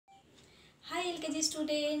LKG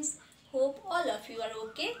students. Hope all of you are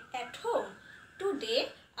okay at home. Today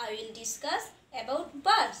I will discuss about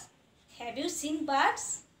birds. Have you seen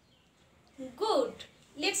birds? Good.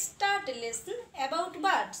 Let's start a lesson about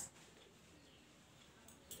birds.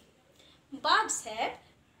 Birds have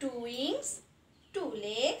two wings, two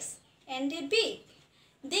legs and a beak.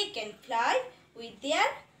 They can fly with their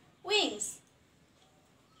wings.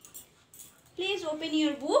 Please open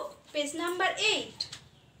your book, page number 8.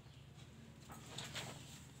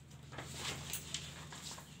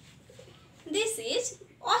 This is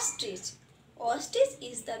ostrich. Ostrich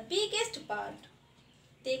is the biggest bird.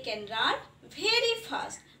 They can run very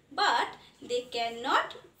fast, but they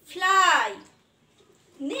cannot fly.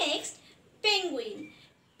 Next, penguin.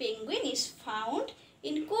 Penguin is found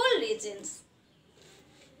in cold regions.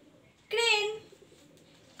 Crane.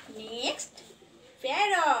 Next,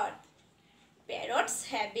 parrot. Parrots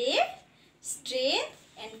have a straight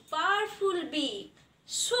and powerful beak,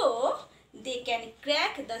 so they can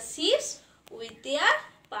crack the seeds with their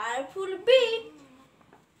powerful beak.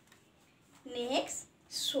 Next,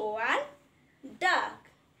 swan, duck.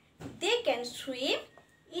 They can swim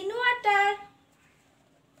in water.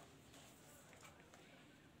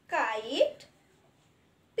 Kite,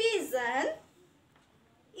 pigeon,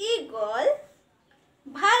 eagle,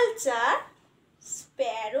 vulture,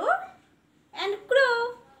 sparrow and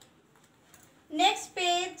crow. Next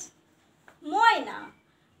page, moina.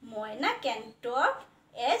 Moina can talk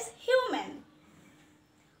as human.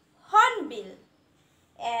 Hornbill.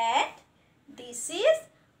 And this is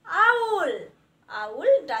owl. Owl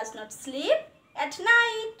does not sleep at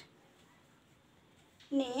night.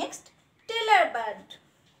 Next, tailor bird.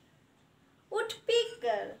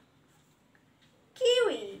 Woodpecker.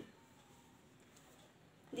 Kiwi.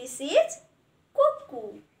 This is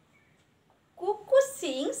cuckoo. Cuckoo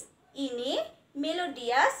sings in a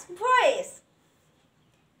melodious voice.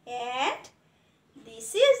 And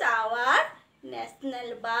this is our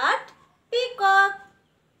national bird, peacock.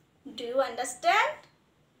 Do you understand?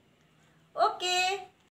 Okay.